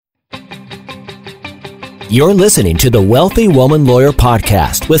You're listening to the Wealthy Woman Lawyer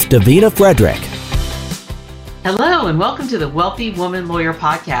Podcast with Davina Frederick. Hello, and welcome to the Wealthy Woman Lawyer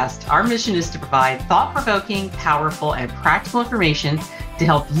Podcast. Our mission is to provide thought-provoking, powerful, and practical information to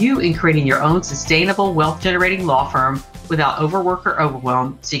help you in creating your own sustainable wealth-generating law firm without overwork or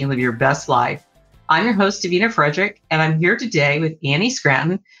overwhelm so you can live your best life. I'm your host, Davina Frederick, and I'm here today with Annie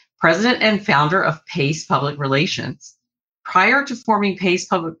Scranton, President and founder of Pace Public Relations. Prior to forming Pace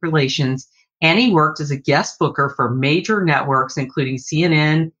Public Relations, Annie worked as a guest booker for major networks including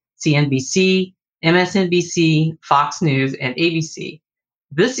CNN, CNBC, MSNBC, Fox News, and ABC.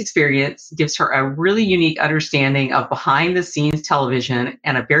 This experience gives her a really unique understanding of behind-the-scenes television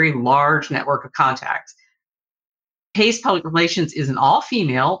and a very large network of contacts. Pace Public Relations is an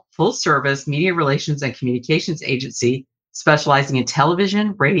all-female, full-service media relations and communications agency specializing in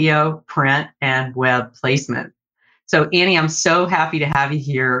television, radio, print, and web placement. So, Annie, I'm so happy to have you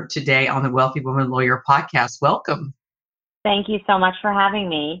here today on the Wealthy Woman Lawyer Podcast. Welcome. Thank you so much for having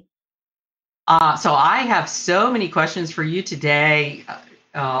me. So I have so many questions for you today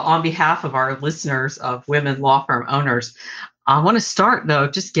on behalf of our listeners of women law firm owners. I want to start, though,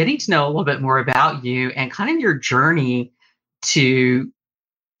 just getting to know a little bit more about you and kind of your journey to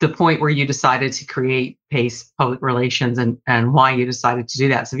the point where you decided to create Pace Public Relations and why you decided to do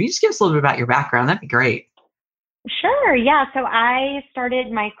that. So if you just give us a little bit about your background, that'd be great. Sure. Yeah. So I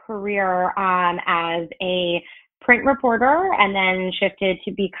started my career as a print reporter and then shifted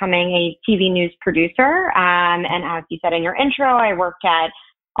to becoming a TV news producer. And as you said in your intro, I worked at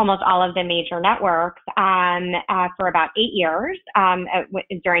almost all of the major networks for about 8 years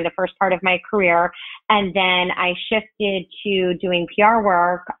during the first part of my career. And then I shifted to doing PR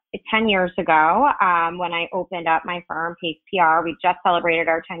work 10 years ago when I opened up my firm, Pace PR. We just celebrated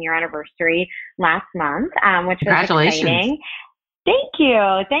our 10-year anniversary last month, which was exciting. Thank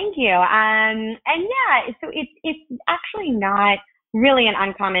you. Thank you. And yeah, so it's actually not really an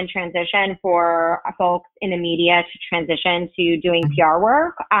uncommon transition for folks in the media to transition to doing PR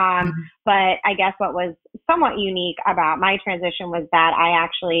work. But I guess what was somewhat unique about my transition was that I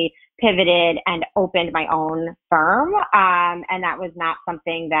actually pivoted and opened my own firm. And that was not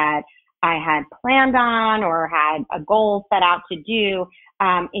something that I had planned on or had a goal set out to do.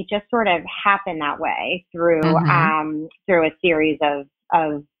 It just sort of happened that way through a series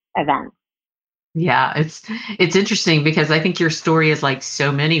of events. Yeah, it's interesting because I think your story is like so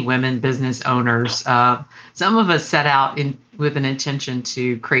many women business owners. Some of us set out with an intention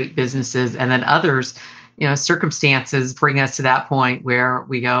to create businesses, and then others, circumstances bring us to that point where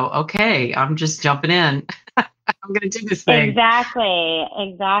we go, okay, I'm just jumping in. I'm going to do this thing. Exactly.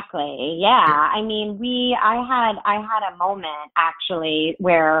 Yeah. I mean, I had a moment actually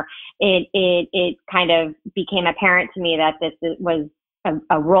where it kind of became apparent to me that this was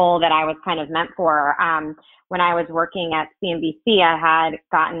a role that I was kind of meant for. When I was working at CNBC, I had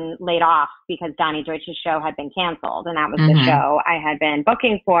gotten laid off because Donnie Deutsch's show had been canceled, and that was the show I had been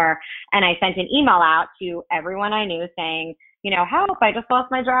booking for. And I sent an email out to everyone I knew saying, help, I just lost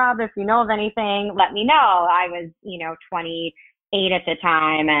my job. If you know of anything, let me know. I was, 28 at the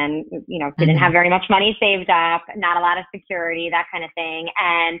time and, didn't have very much money saved up, not a lot of security, that kind of thing.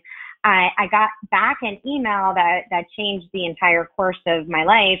 And I got back an email that changed the entire course of my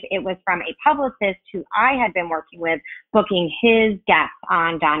life. It was from a publicist who I had been working with, booking his guests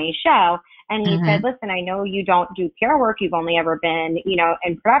on Donnie's show. And he said, listen, I know you don't do PR work. You've only ever been,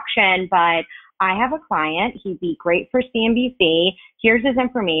 in production, but I have a client. He'd be great for CNBC. Here's his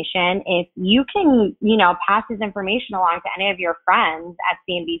information. If you can, pass his information along to any of your friends at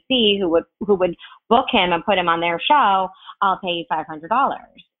CNBC who would book him and put him on their show, I'll pay you $500.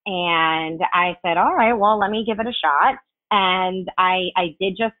 And I said, all right, well, let me give it a shot. And I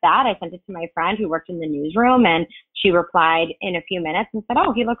did just that. I sent it to my friend who worked in the newsroom, and she replied in a few minutes and said,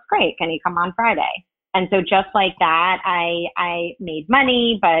 oh, he looks great. Can he come on Friday? And so just like that, I made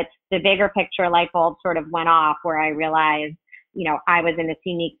money, but the bigger picture light bulb sort of went off where I realized, I was in this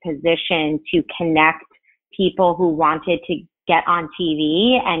unique position to connect people who wanted to get on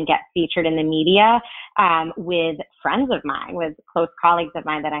TV and get featured in the media with friends of mine, with close colleagues of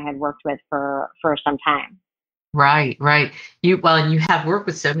mine that I had worked with for some time. Right. And you have worked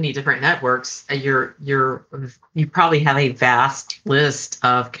with so many different networks. You probably have a vast list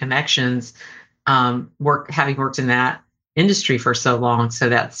of connections. Having worked in that industry for so long, so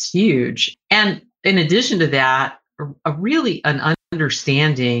that's huge. And in addition to that, an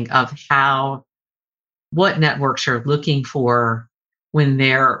understanding of what networks are looking for when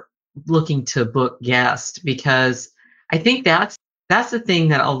they're looking to book guests, because I think that's the thing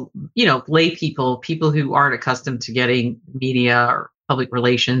that lay people who aren't accustomed to getting media or public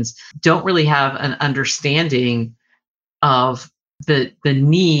relations don't really have an understanding of the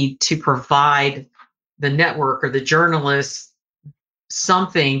need to provide the network or the journalists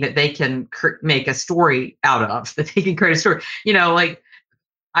something that they can make a story out of, that they can create a story. Like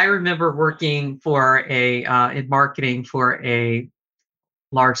I remember working for in marketing for a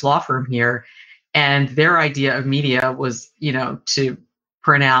large law firm here, and their idea of media was, to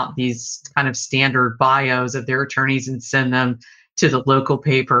print out these kind of standard bios of their attorneys and send them to the local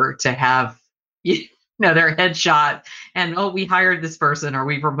paper to have, their headshot and, oh, we hired this person or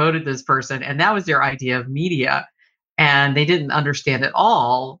we promoted this person. And that was their idea of media. And they didn't understand at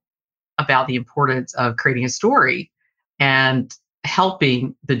all about the importance of creating a story and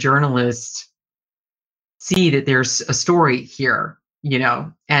helping the journalist see that there's a story here,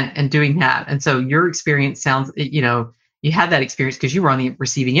 and doing that. And so your experience sounds, you had that experience because you were on the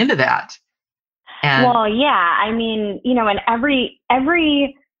receiving end of that. And well, yeah, I mean, and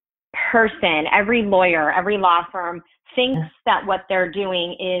every person, every lawyer, every law firm thinks that what they're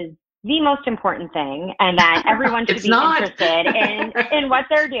doing is the most important thing and that everyone should be interested in what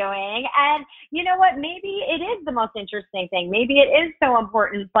they're doing. And you know what, maybe it is the most interesting thing. Maybe it is so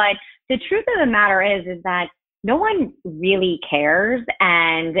important, but the truth of the matter is that no one really cares.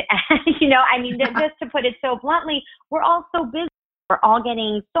 And, just to put it so bluntly, we're all so busy. We're all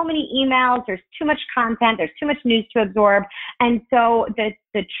getting so many emails. There's too much content. There's too much news to absorb. And so the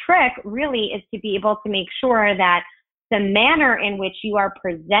trick really is to be able to make sure that the manner in which you are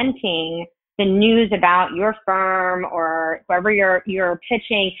presenting the news about your firm or whoever you're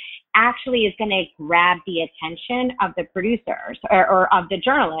pitching actually is going to grab the attention of the producers or of the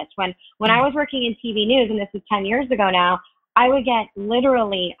journalists. When I was working in TV news, and this is 10 years ago now, I would get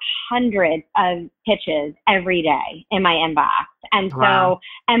literally hundreds of pitches every day in my inbox. And wow.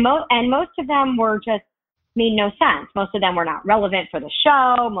 So, and most of them were just made no sense. Most of them were not relevant for the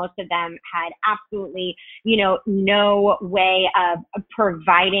show. Most of them had absolutely, no way of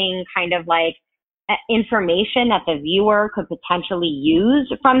providing kind of like information that the viewer could potentially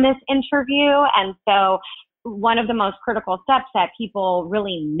use from this interview. And so one of the most critical steps that people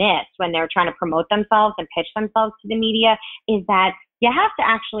really miss when they're trying to promote themselves and pitch themselves to the media is that you have to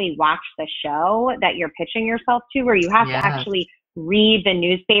actually watch the show that you're pitching yourself to, or you have to actually read the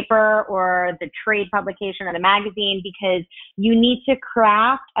newspaper or the trade publication or the magazine, because you need to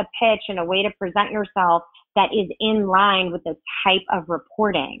craft a pitch and a way to present yourself that is in line with the type of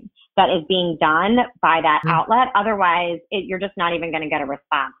reporting that is being done by that outlet. Otherwise, you're just not even going to get a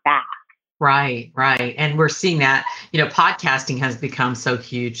response back. Right. And we're seeing that, podcasting has become so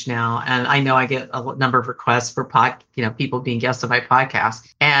huge now. And I know I get a number of requests for people being guests on my podcast.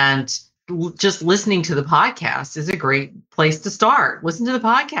 And just listening to the podcast is a great place to start. Listen to the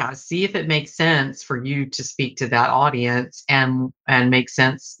podcast, see if it makes sense for you to speak to that audience and make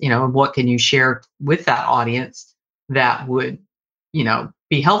sense, what can you share with that audience that would,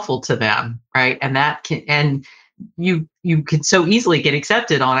 be helpful to them. Right. And that can, you can so easily get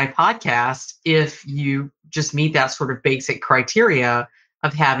accepted on a podcast if you just meet that sort of basic criteria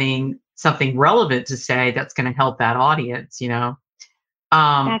of having something relevant to say that's going to help that audience,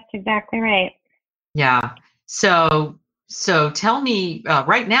 That's exactly right. Yeah. So tell me,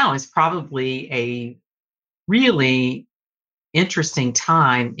 right now is probably a really interesting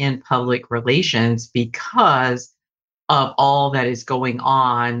time in public relations because of all that is going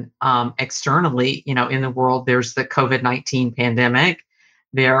on externally, in the world. There's the COVID-19 pandemic.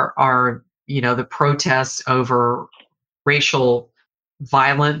 There are, the protests over racial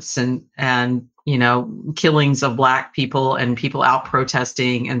violence and killings of Black people and people out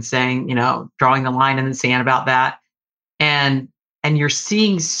protesting and saying, drawing the line in the sand about that. And you're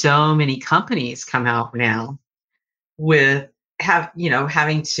seeing so many companies come out now with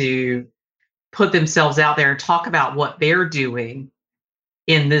having to put themselves out there and talk about what they're doing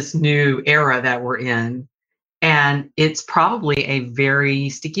in this new era that we're in. And it's probably a very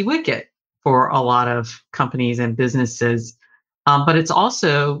sticky wicket for a lot of companies and businesses. But it's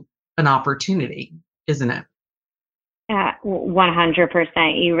also an opportunity, isn't it?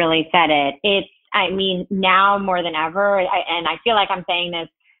 100%. You really said it. Now more than ever, and I feel like I'm saying this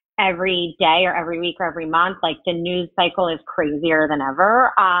every day or every week or every month, like the news cycle is crazier than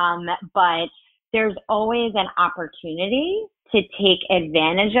ever. But there's always an opportunity to take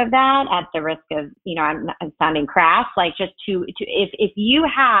advantage of that at the risk of, I'm sounding crass, like just if you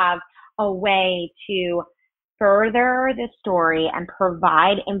have a way to further the story and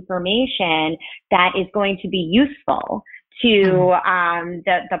provide information that is going to be useful to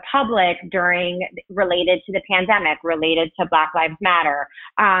the public related to the pandemic, related to Black Lives Matter,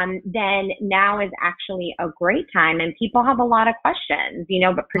 then now is actually a great time. And people have a lot of questions,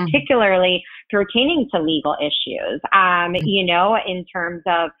 but particularly pertaining to legal issues, in terms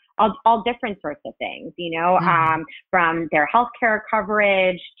of all different sorts of things, from their healthcare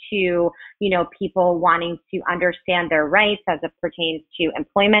coverage to, people wanting to understand their rights as it pertains to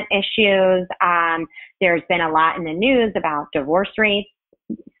employment issues. There's been a lot in the news about divorce rates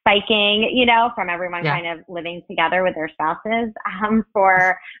spiking, from everyone kind of living together with their spouses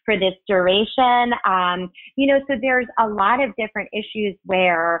for this duration. So there's a lot of different issues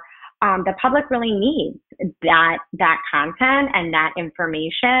where the public really needs that content and that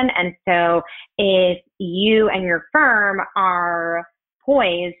information. And so if you and your firm are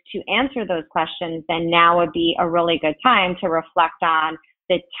poised to answer those questions, then now would be a really good time to reflect on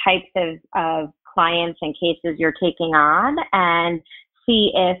the types of clients and cases you're taking on, and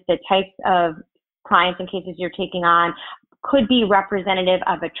see if the types of clients and cases you're taking on could be representative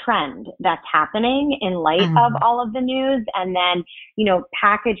of a trend that's happening in light of all of the news, and then,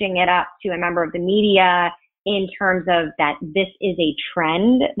 packaging it up to a member of the media in terms of that this is a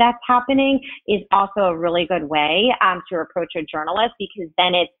trend that's happening is also a really good way to approach a journalist, because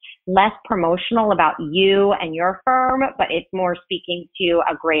then it's less promotional about you and your firm, but it's more speaking to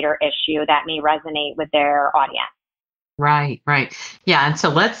a greater issue that may resonate with their audience. Right. Yeah. And so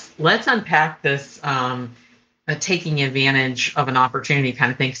let's unpack this taking advantage of an opportunity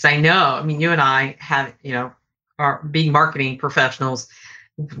kind of thing. Because I know, you and I have, are being marketing professionals.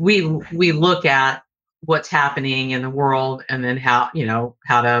 We look at what's happening in the world, and then how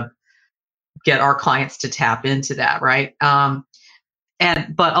to get our clients to tap into that, right? But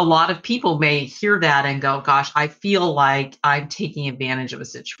a lot of people may hear that and go, "Gosh, I feel like I'm taking advantage of a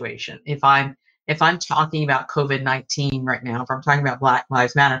situation." If I'm talking about COVID-19 right now, if I'm talking about Black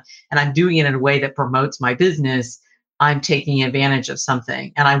Lives Matter, and I'm doing it in a way that promotes my business, I'm taking advantage of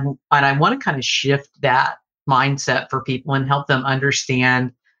something. And I want to kind of shift that mindset for people and help them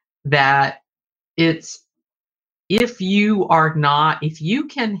understand that if you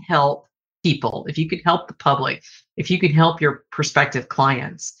can help people, if you could help the public, if you could help your prospective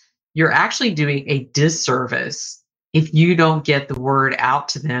clients, you're actually doing a disservice if you don't get the word out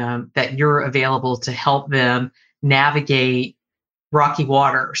to them that you're available to help them navigate rocky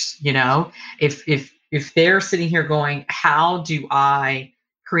waters. If they're sitting here going, how do I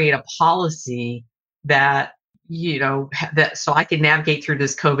create a policy that so I can navigate through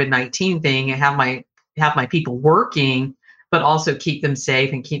this COVID-19 thing and have my people working, but also keep them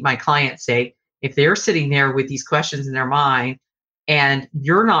safe and keep my clients safe. If they're sitting there with these questions in their mind, and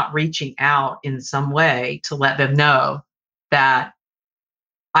you're not reaching out in some way to let them know that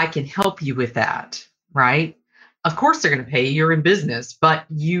I can help you with that, right? Of course they're going to pay you. You're in business, but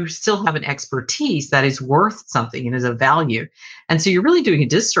you still have an expertise that is worth something and is of value. And so you're really doing a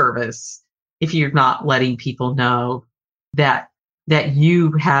disservice if you're not letting people know that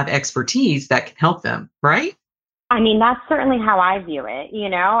you have expertise that can help them, right? That's certainly how I view it,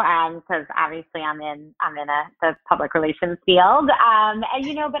 because obviously I'm in the public relations field, but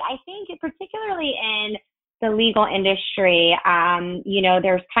I think particularly in the legal industry,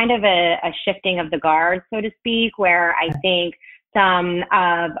 there's kind of a shifting of the guard, so to speak, where I think some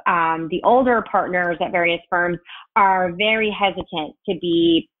of the older partners at various firms are very hesitant to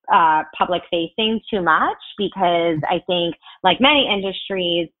be public facing too much, because I think, like many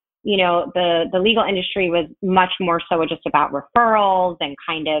industries, the legal industry was much more so just about referrals and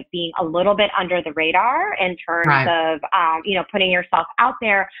kind of being a little bit under the radar in terms of, putting yourself out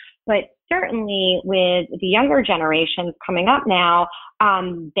there. But certainly with the younger generations coming up now,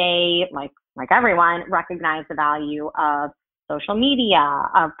 they, like everyone, recognize the value of social media,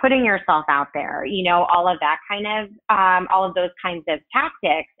 of putting yourself out there, all of that kind of, all of those kinds of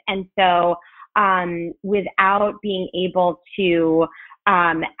tactics. And so without being able to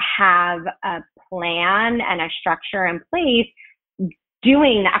have a plan and a structure in place,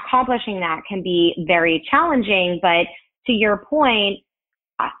 accomplishing that can be very challenging. But to your point,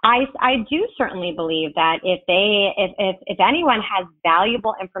 I do certainly believe that if anyone has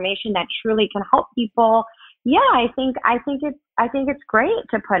valuable information that truly can help people, I think it's great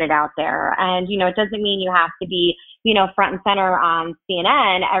to put it out there. And it doesn't mean you have to be front and center on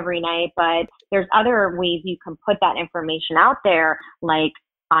CNN every night, but there's other ways you can put that information out there, like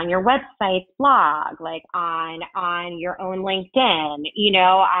on your website's blog, like on your own LinkedIn,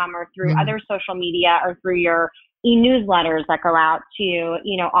 or through other social media, or through your e-newsletters that go out to,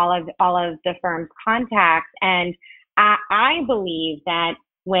 all of the firm's contacts. And I believe that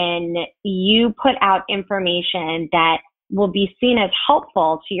when you put out information that will be seen as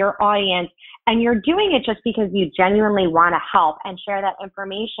helpful to your audience, and you're doing it just because you genuinely want to help and share that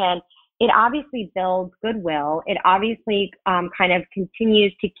information, it obviously builds goodwill. It obviously kind of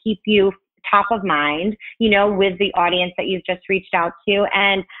continues to keep you top of mind, with the audience that you've just reached out to.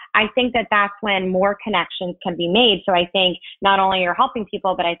 And I think that that's when more connections can be made. So I think not only you're helping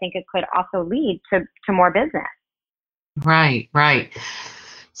people, but I think it could also lead to more business. Right, right.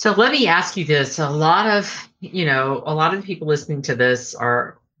 So let me ask you this. A lot of the people listening to this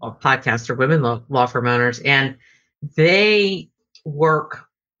are podcasts or women law firm owners, and they work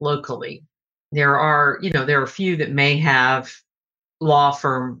locally. There are a few that may have law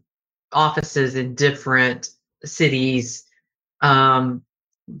firm offices in different cities,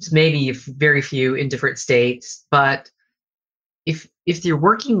 maybe very few in different states. But if you're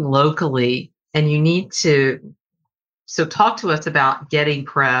working locally and you need to, so talk to us about getting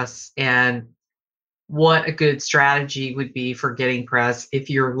press and what a good strategy would be for getting press if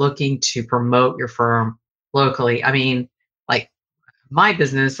you're looking to promote your firm locally. I mean, like my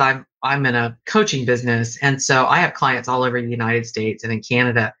business, I'm in a coaching business, and so I have clients all over the United States and in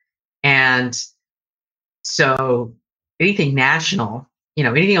Canada. And so anything national,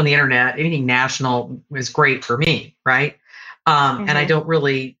 anything on the internet, anything national is great for me, right? And I don't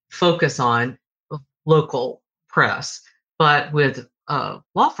really focus on local press. But with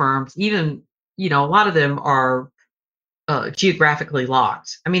law firms, even, a lot of them are geographically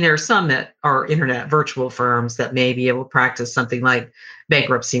locked. I mean, there are some that are internet virtual firms that may be able to practice something like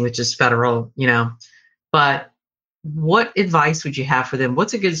bankruptcy, which is federal, but what advice would you have for them?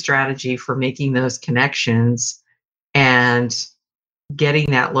 What's a good strategy for making those connections and getting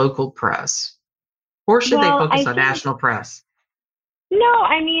that local press? Or should they focus on national press? No,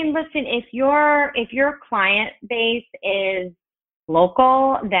 I mean, listen, if your client base is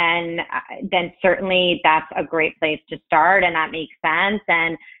local, then certainly that's a great place to start, and that makes sense.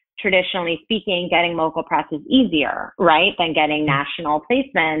 And traditionally speaking, getting local press is easier, right, than getting national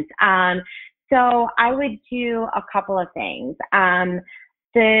placements. So I would do a couple of things.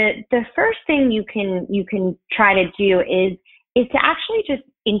 The first thing you can try to do is to actually just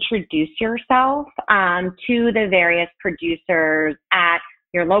introduce yourself to the various producers at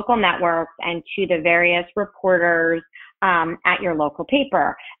your local networks and to the various reporters at your local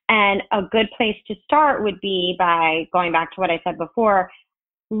paper. And a good place to start would be by going back to what I said before,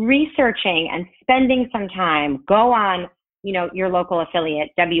 researching and spending some time. Go on, your local affiliate,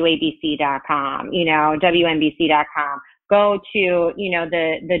 WABC.com, WNBC.com. Go to,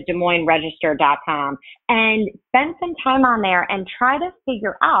 the Des Moines Register.com and spend some time on there and try to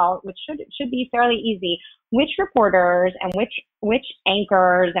figure out, which should be fairly easy, which reporters and which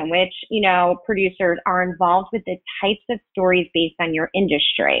anchors and which, producers are involved with the types of stories based on your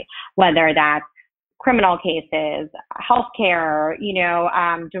industry, whether that's criminal cases, healthcare,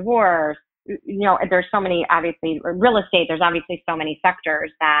 divorce, there's so many, obviously, real estate, there's obviously so many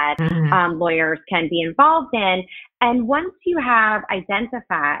sectors that lawyers can be involved in. And once you have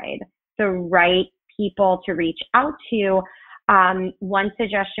identified the right people to reach out to, one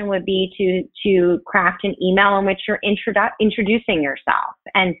suggestion would be to craft an email in which you're introducing yourself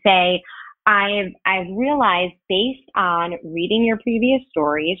and say, I've realized based on reading your previous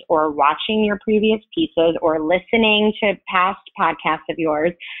stories or watching your previous pieces or listening to past podcasts of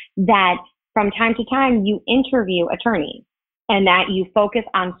yours that from time to time you interview attorneys and that you focus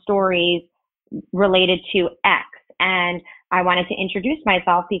on stories related to X. And I wanted to introduce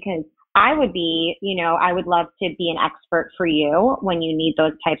myself because I would love to be an expert for you when you need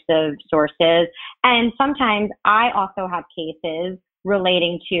those types of sources. And sometimes I also have cases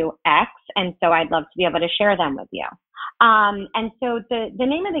relating to X, and so I'd love to be able to share them with you. And so the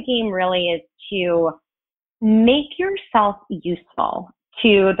name of the game really is to make yourself useful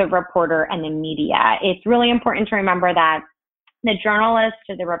to the reporter and the media. It's really important to remember that the journalist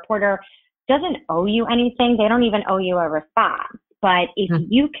or the reporter doesn't owe you anything. They don't even owe you a response. But if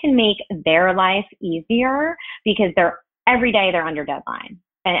you can make their life easier, because every day they're under deadline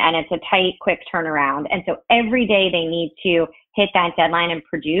and it's a tight, quick turnaround. And so every day they need to hit that deadline and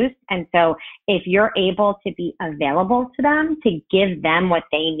produce. And so if you're able to be available to them, to give them what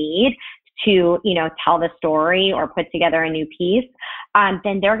they need to, tell the story or put together a new piece,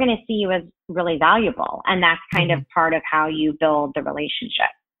 then they're going to see you as really valuable. And that's kind of part of how you build the relationship.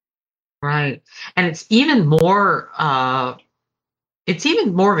 Right. And it's even more of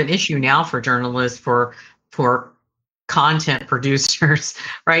an issue now for journalists, for content producers,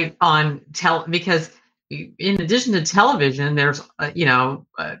 right? Because in addition to television, there's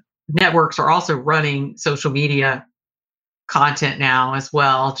networks are also running social media content now as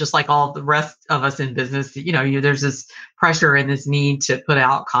well, just like all the rest of us in business. There's this pressure and this need to put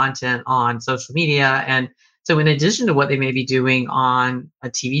out content on social media. And so in addition to what they may be doing on a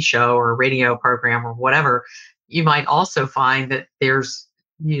TV show or a radio program or whatever, you might also find that there's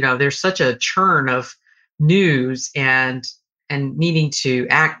such a churn of news and needing to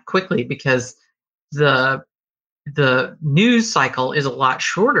act quickly because the news cycle is a lot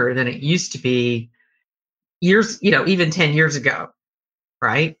shorter than it used to be years, even 10 years ago,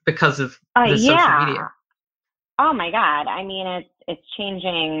 right? Because of the social media. Oh my God. I mean, it's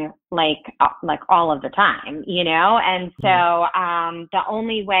changing like all of the time, and so the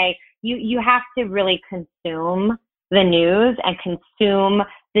only way you have to really consume the news and consume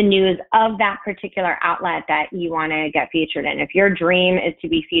the news of that particular outlet that you want to get featured in. If your dream is to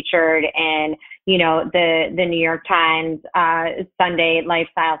be featured in, the New York Times Sunday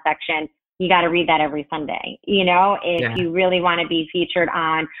lifestyle section, you got to read that every Sunday. If you really want to be featured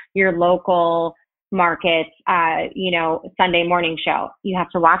on your local market, Sunday morning show, you have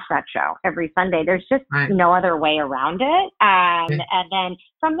to watch that show every Sunday. There's just no other way around it. And then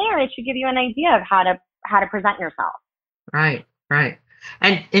from there, it should give you an idea of how to present yourself. Right.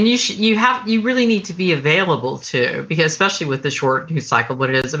 And you really need to be available too, because especially with the short news cycle, what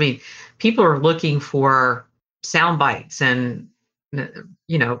it is, I mean, people are looking for sound bites and,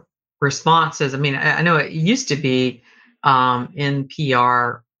 responses. I mean, I know it used to be in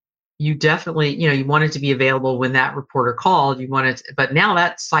PR, you definitely, you wanted to be available when that reporter called, but now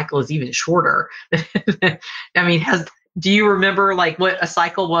that cycle is even shorter. I mean, do you remember like what a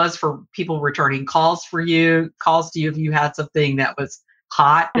cycle was for people returning calls to you if you had something that was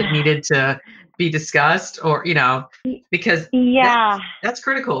hot that needed to be discussed, or because that's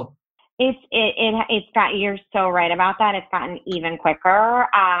critical. It's got, you're so right about that. It's gotten even quicker.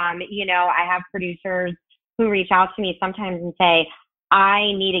 I have producers who reach out to me sometimes and say,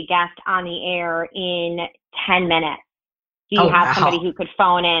 I need a guest on the air in 10 minutes. Do you have somebody who could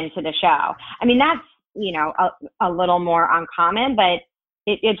phone in to the show? I mean, that's, a little more uncommon, but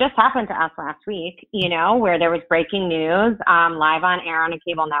it just happened to us last week, where there was breaking news live on air on a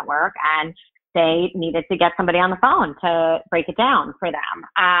cable network, and they needed to get somebody on the phone to break it down for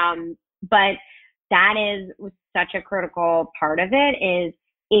them. But that is such a critical part of it, is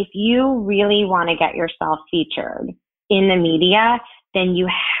if you really want to get yourself featured in the media, then you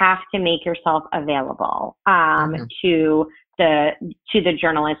have to make yourself available to the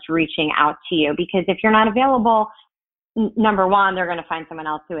journalist reaching out to you. Because if you're not available, number one, they're going to find someone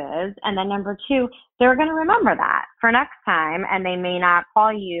else who is. And then number two, they're going to remember that for next time, and they may not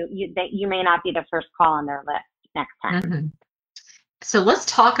call you. You may not be the first call on their list next time. Mm-hmm. So let's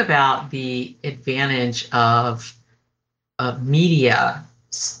talk about the advantage of media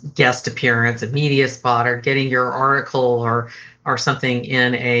guest appearance, a media spot, or getting your article or something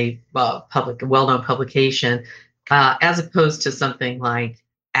in a well-known publication, as opposed to something like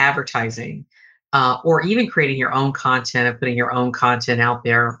advertising, or even creating your own content and putting your own content out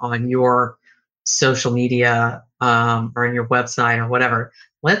there on your social media or on your website or whatever.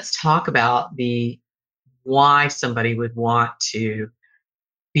 Let's talk about why somebody would want to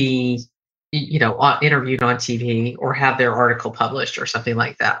be, interviewed on TV or have their article published or something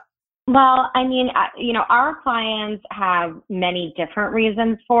like that. Well, I mean, our clients have many different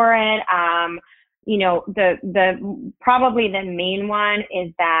reasons for it. The probably the main one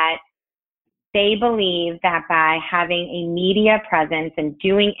is that they believe that by having a media presence and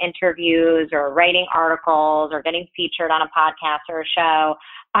doing interviews or writing articles or getting featured on a podcast or a show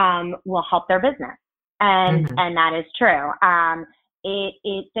will help their business. And that is true.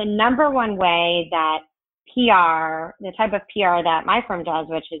 It's the number one way that PR, the type of PR that my firm does,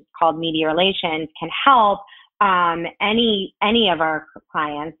 which is called media relations, can help any of our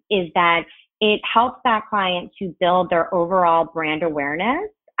clients, is that it helps that client to build their overall brand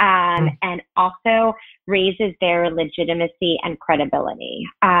awareness, and also raises their legitimacy and credibility.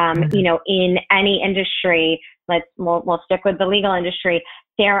 In any industry, we'll stick with the legal industry.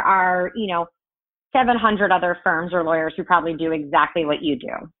 There are 700 other firms or lawyers who probably do exactly what you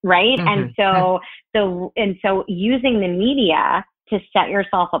do, right? And so using the media to set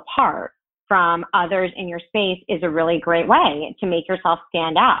yourself apart from others in your space is a really great way to make yourself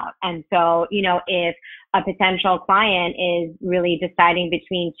stand out. And so, if a potential client is really deciding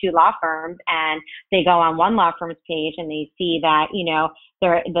between two law firms and they go on one law firm's page and they see that,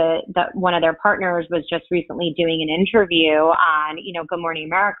 one of their partners was just recently doing an interview on, Good Morning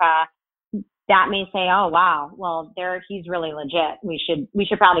America, that may say, oh, wow, well, he's really legit. We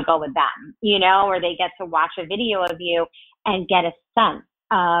should probably go with them, or they get to watch a video of you and get a sense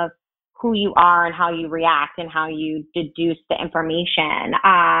of who you are and how you react and how you deduce the information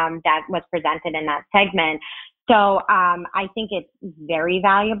that was presented in that segment. So I think it's very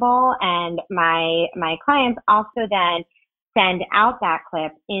valuable, and my clients also then send out that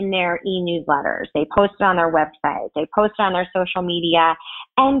clip in their e-newsletters. They post it on their website. They post it on their social media,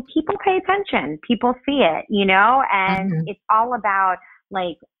 and people pay attention. People see it, and it's all about,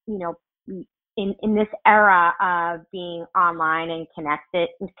 like, in this era of being online and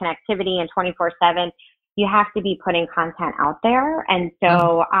connectivity and 24/7, you have to be putting content out there. And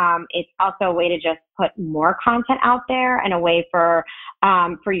so it's also a way to just put more content out there, and a way for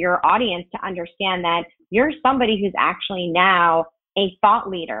your audience to understand that you're somebody who's actually now a thought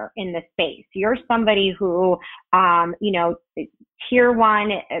leader in the space. You're somebody who, tier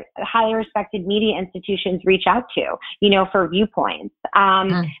one, highly respected media institutions reach out to, for viewpoints.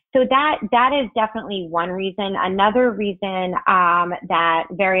 So that is definitely one reason. Another reason that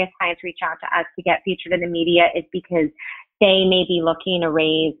various clients reach out to us to get featured in the media is because they may be looking to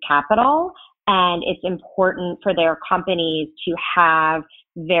raise capital, and it's important for their companies to have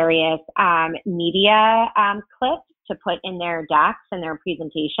various media clips to put in their decks and their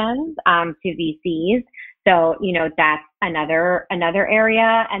presentations to VCs. So, that's another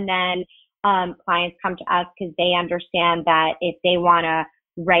area. And then clients come to us because they understand that if they want to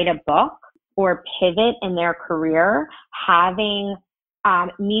write a book or pivot in their career, having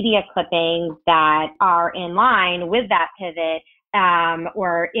media clippings that are in line with that pivot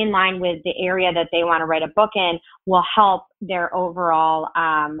or in line with the area that they want to write a book in will help their overall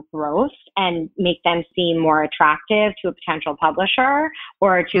growth and make them seem more attractive to a potential publisher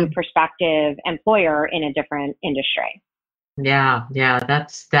or to a prospective employer in a different industry. Yeah,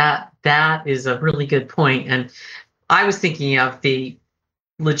 that is a really good point. And I was thinking of the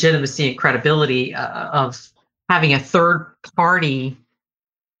legitimacy and credibility of having a third party,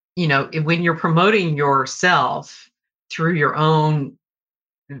 when you're promoting yourself through your own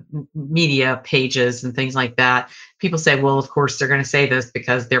media pages and things like that. People say, well, of course they're going to say this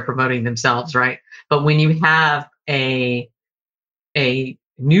because they're promoting themselves, right? But when you have a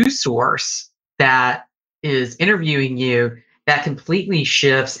news source that is interviewing you, that completely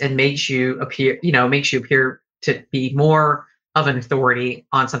shifts and makes you appear to be more of an authority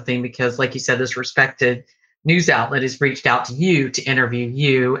on something, because, like you said, this respected news outlet has reached out to you to interview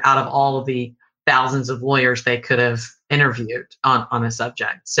you out of all of the thousands of lawyers they could have interviewed on a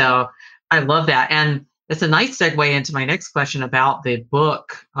subject. So I love that. And it's a nice segue into my next question about the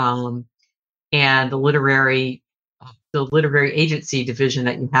book and the literary agency division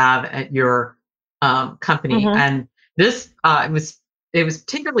that you have at your company. And this it was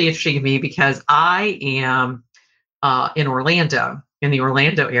particularly interesting to me because I am in the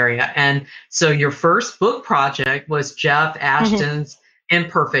Orlando area. And so your first book project was Jeff Ashton's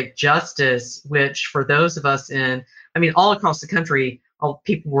Imperfect Justice, which, for those of us all across the country,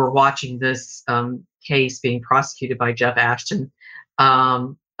 people were watching this case being prosecuted by Jeff Ashton.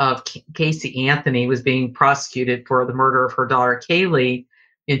 Of Casey Anthony was being prosecuted for the murder of her daughter Kaylee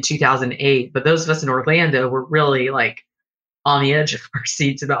in 2008. But those of us in Orlando were really like on the edge of our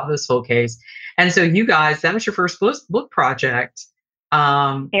seats about this whole case. And so you guys, that was your first book project.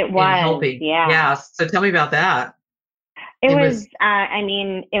 It was, helping. yeah. So tell me about that. It was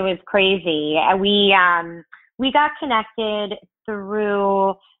crazy. We got connected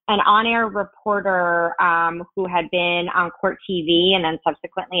through an on-air reporter who had been on Court TV and then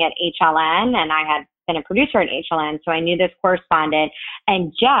subsequently at HLN, and I had been a producer at HLN, so I knew this correspondent.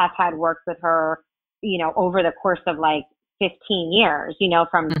 And Jeff had worked with her, over the course of like 15 years,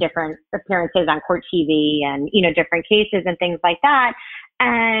 from different appearances on Court TV and, different cases and things like that.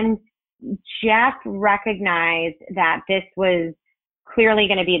 And Jeff recognized that this was clearly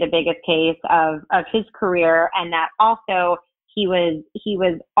going to be the biggest case of his career, and that also he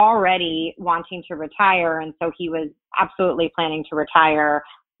was already wanting to retire, and so he was absolutely planning to retire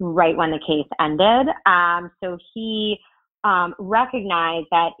right when the case ended. So he recognized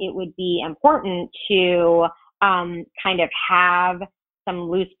that it would be important to kind of have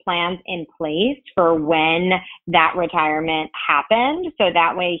some loose plans in place for when that retirement happened. So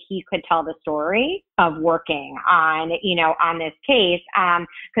that way he could tell the story of working on this case.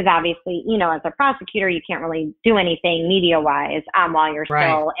 Cause obviously, as a prosecutor, you can't really do anything media wise, while you're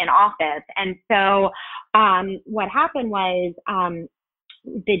still in office. And so, what happened was,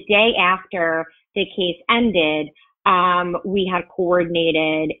 the day after the case ended, we had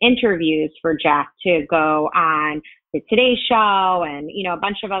coordinated interviews for Jeff to go on the Today Show and, a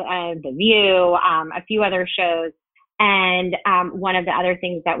bunch of The View, a few other shows. And one of the other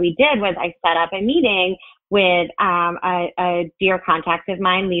things that we did was I set up a meeting with a dear contact of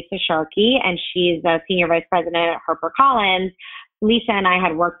mine, Lisa Sharkey, and she's a senior vice president at HarperCollins. Lisa and I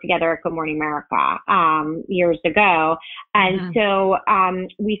had worked together at Good Morning America years ago. And so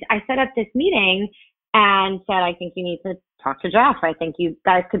I set up this meeting and said, I think you need to talk to Jeff. I think you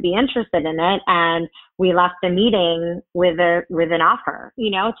guys could be interested in it. And we left the meeting with an offer,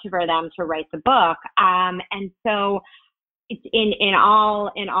 for them to write the book. And so in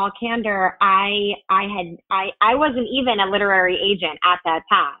all candor, I wasn't even a literary agent at that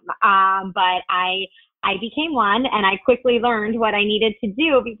time. But I became one, and I quickly learned what I needed to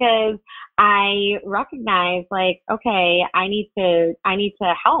do because I recognized, like, okay, I need to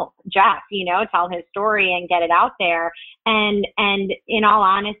help Jeff, tell his story and get it out there. And in all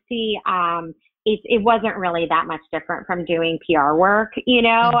honesty, it wasn't really that much different from doing PR work,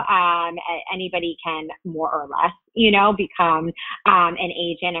 anybody can more or less, become an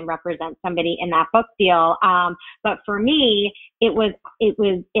agent and represent somebody in that book deal. But for me,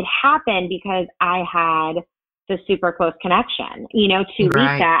 it happened because I had the super close connection, to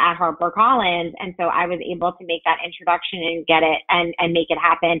Lisa at HarperCollins. And so I was able to make that introduction and get it and make it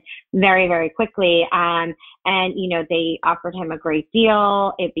happen very, very quickly. And, they offered him a great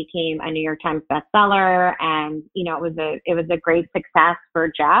deal. It became a New York Times bestseller. And, it was a great success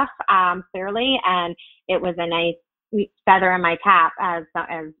for Jeff, clearly. And it was a nice feather in my cap as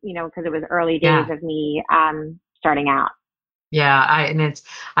because it was early days of me starting out. Yeah,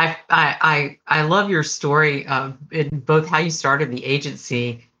 I love your story in both how you started the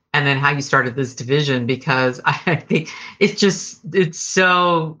agency and then how you started this division, because I think it's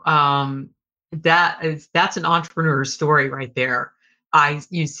so that's an entrepreneur story right there.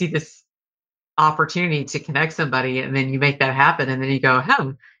 You see this opportunity to connect somebody, and then you make that happen, and then you go,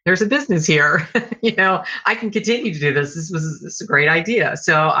 there's a business here. I can continue to do this. This is a great idea.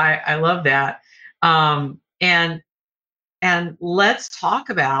 So I love that. And let's talk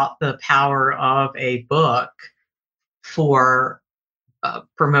about the power of a book for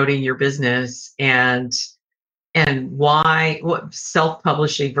promoting your business and what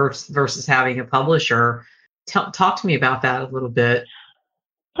self-publishing versus having a publisher. Talk to me about that a little bit.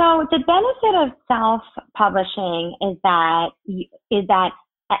 So the benefit of self-publishing is that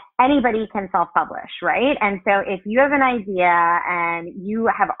anybody can self-publish, right? And so if you have an idea and you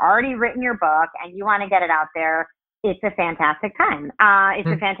have already written your book and you want to get it out there, it's a fantastic time. It's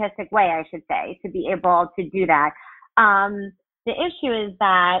a fantastic way, I should say, to be able to do that. The issue is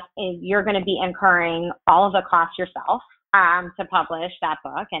that you're going to be incurring all of the costs yourself to publish that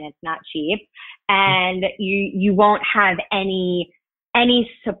book, and it's not cheap. And you won't have any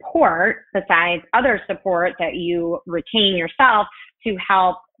support besides other support that you retain yourself to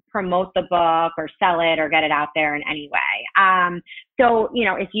help promote the book or sell it or get it out there in any way. So,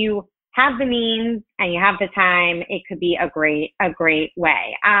 if you have the means and you have the time, it could be a great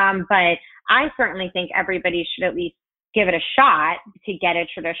way. But I certainly think everybody should at least give it a shot to get a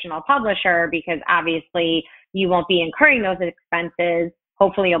traditional publisher, because obviously you won't be incurring those expenses.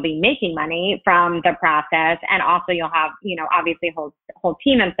 Hopefully you'll be making money from the process. And also you'll have, obviously a whole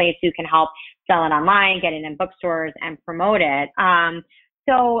team in place who can help sell it online, get it in bookstores and promote it.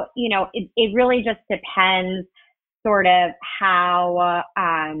 So, it really just depends sort of how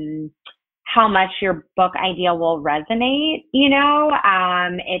much your book idea will resonate,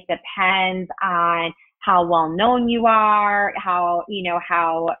 it depends on how well known you are, how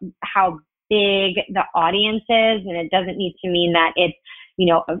big the audience is. And it doesn't need to mean that it's,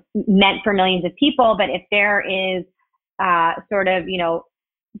 meant for millions of people, but if there is sort of,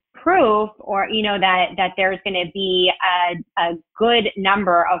 proof or, that there's going to be a good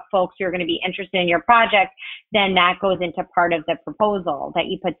number of folks who are going to be interested in your project, then that goes into part of the proposal that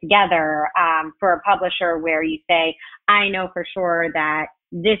you put together for a publisher, where you say, I know for sure that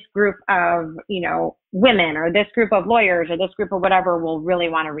this group of, women or this group of lawyers or this group of whatever will really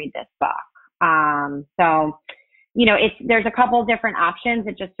want to read this book. So, there's a couple different options.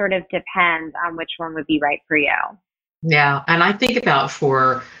 It just sort of depends on which one would be right for you. Yeah. And I think about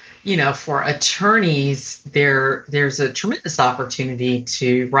for attorneys, there's a tremendous opportunity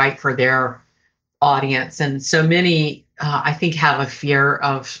to write for their audience. And so many, I think, have a fear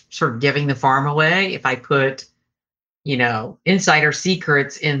of sort of giving the farm away. If I put, insider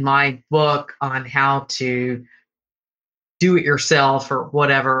secrets in my book on how to do it yourself or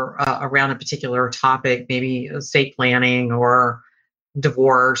whatever around a particular topic, maybe estate planning or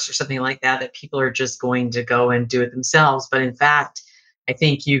divorce or something like that people are just going to go and do it themselves. But in fact, I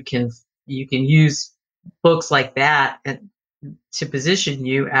think you can use books like that to position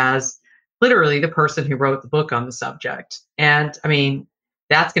you as literally the person who wrote the book on the subject. And I mean,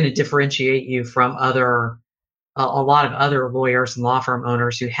 that's going to differentiate you from a lot of other lawyers and law firm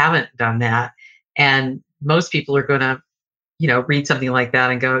owners who haven't done that. And most people are going to, read something like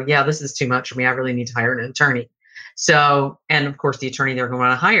that and go, yeah, this is too much for me. I really need to hire an attorney. So, and of course, the attorney they're going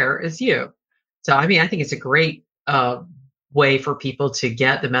to hire is you. So, I mean, I think it's a great way for people to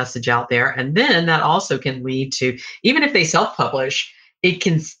get the message out there. And then that also can lead to, even if they self-publish, it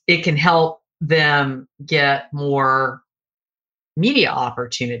can help them get more media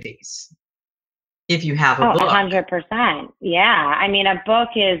opportunities if you have a book. 100%. Yeah. I mean, a book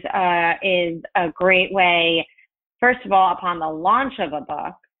is a great way, first of all, upon the launch of a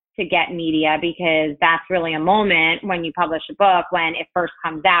book, to get media, because that's really a moment when you publish a book, when it first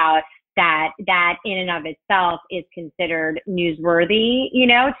comes out, that in and of itself is considered newsworthy,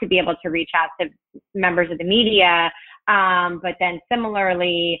 to be able to reach out to members of the media. But then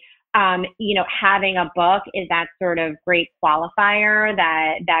similarly, having a book is that sort of great qualifier,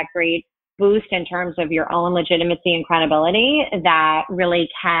 that great boost in terms of your own legitimacy and credibility that really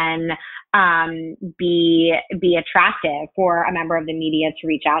can be attractive for a member of the media to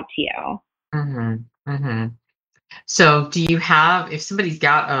reach out to you. Mm-hmm. Mm-hmm. So do you have, if somebody's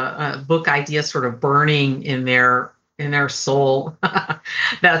got a book idea sort of burning in their soul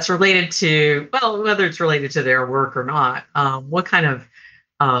that's related to, well, whether it's related to their work or not, what kind of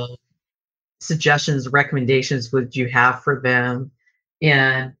suggestions, recommendations would you have for them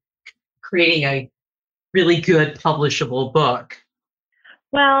in creating a really good publishable book?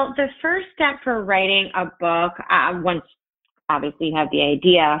 Well, the first step for writing a book, once obviously you have the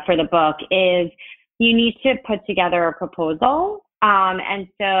idea for the book, is you need to put together a proposal. And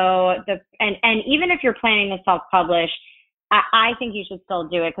even if you're planning to self-publish, I think you should still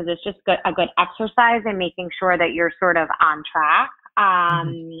do it, because it's just a good exercise in making sure that you're sort of on track,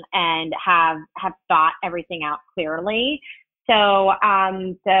 and have thought everything out clearly. So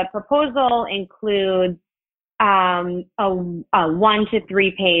the proposal includes a 1 to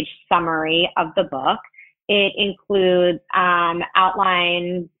 3 page summary of the book. It includes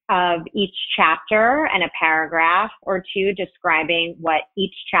outlines of each chapter and a paragraph or two describing what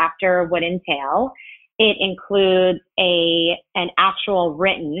each chapter would entail. It includes an actual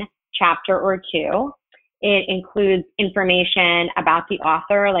written chapter or two. It includes information about the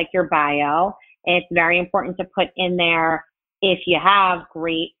author, like your bio. It's very important to put in there, if you have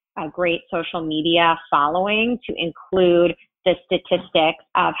a great social media following, to include the statistics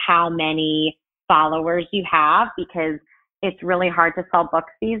of how many followers you have, because it's really hard to sell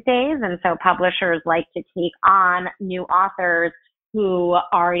books these days. And so publishers like to take on new authors who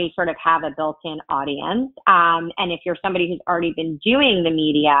already sort of have a built-in audience. And if you're somebody who's already been doing the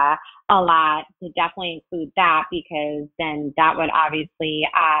media a lot, to definitely include that, because then that would obviously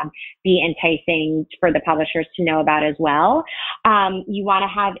be enticing for the publishers to know about as well. You want to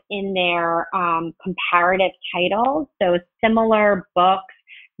have in there comparative titles, so similar books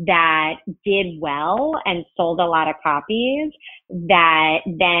that did well and sold a lot of copies, that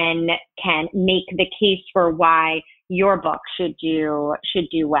then can make the case for why your book should do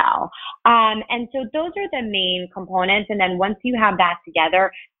well. And so those are the main components. And then once you have that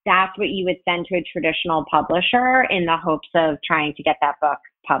together, that's what you would send to a traditional publisher in the hopes of trying to get that book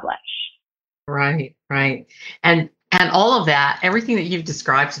published. Right. And all of that, everything that you've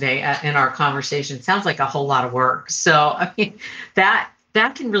described today in our conversation, sounds like a whole lot of work. So, I mean, that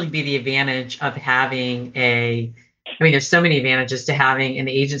can really be the advantage of having there's so many advantages to having an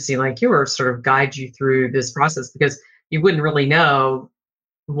agency like yours sort of guide you through this process, because you wouldn't really know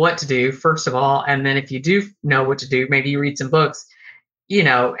what to do, first of all. And then if you do know what to do, maybe you read some books,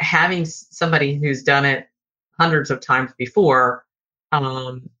 having somebody who's done it hundreds of times before,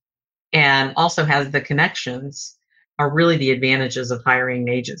 and also has the connections, are really the advantages of hiring an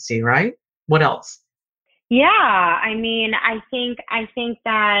agency, right? What else? Yeah, I mean, I think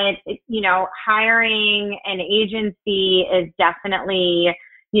that, hiring an agency is definitely,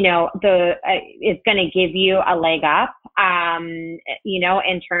 it's going to give you a leg up,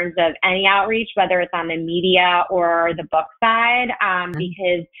 in terms of any outreach, whether it's on the media or the book side,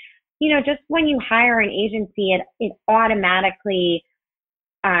 because, just when you hire an agency, it automatically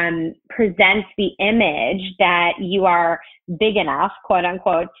presents the image that you are big enough, quote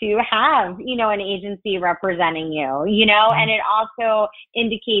unquote, to have, an agency representing you, and it also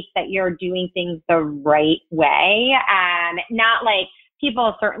indicates that you're doing things the right way. Not like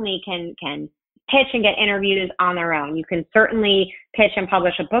people certainly can pitch and get interviews on their own. You can certainly pitch and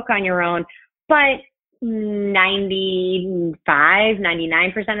publish a book on your own, but 99%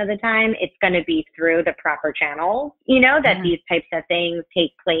 of the time, it's going to be through the proper channels, that these types of things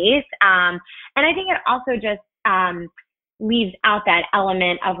take place. And I think it also just leaves out that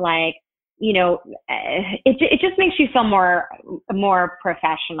element of like, you know, it just makes you feel more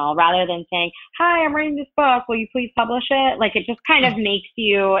professional rather than saying, hi, I'm writing this book. Will you please publish it? Like, it just kind of makes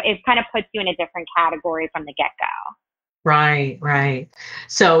you, it kind of puts you in a different category from the get-go. Right, right.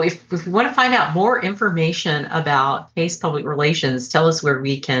 So if we want to find out more information about Pace Public Relations, tell us where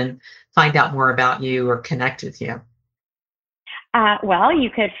we can find out more about you or connect with you. Well,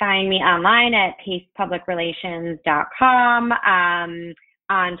 you could find me online at pacepublicrelations.com.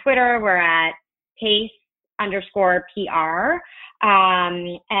 On Twitter, we're at pace_PR.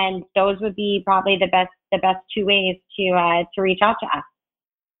 And those would be probably the best 2 ways to reach out to us.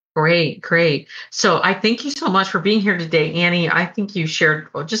 Great, great. So I thank you so much for being here today, Annie. I think you shared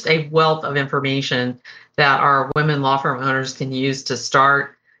just a wealth of information that our women law firm owners can use to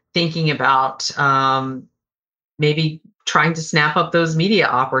start thinking about maybe trying to snap up those media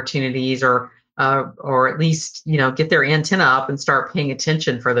opportunities, or at least, you know, get their antenna up and start paying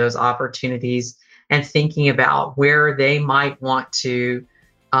attention for those opportunities and thinking about where they might want to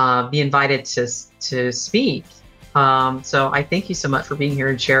be invited to speak. So I thank you so much for being here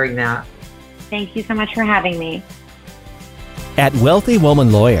and sharing that. Thank you so much for having me. At Wealthy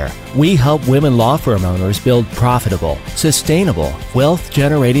Woman Lawyer, we help women law firm owners build profitable, sustainable,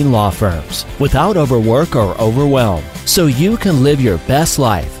 wealth-generating law firms without overwork or overwhelm, so you can live your best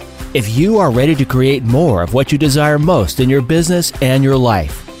life. If you are ready to create more of what you desire most in your business and your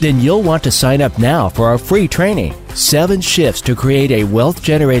life, then you'll want to sign up now for our free training, 7 Shifts to Create a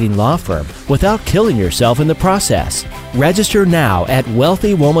Wealth-Generating Law Firm Without Killing Yourself in the Process. Register now at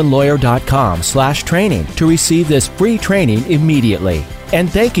wealthywomanlawyer.com/training to receive this free training immediately.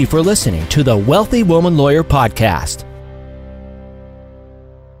 And thank you for listening to the Wealthy Woman Lawyer Podcast.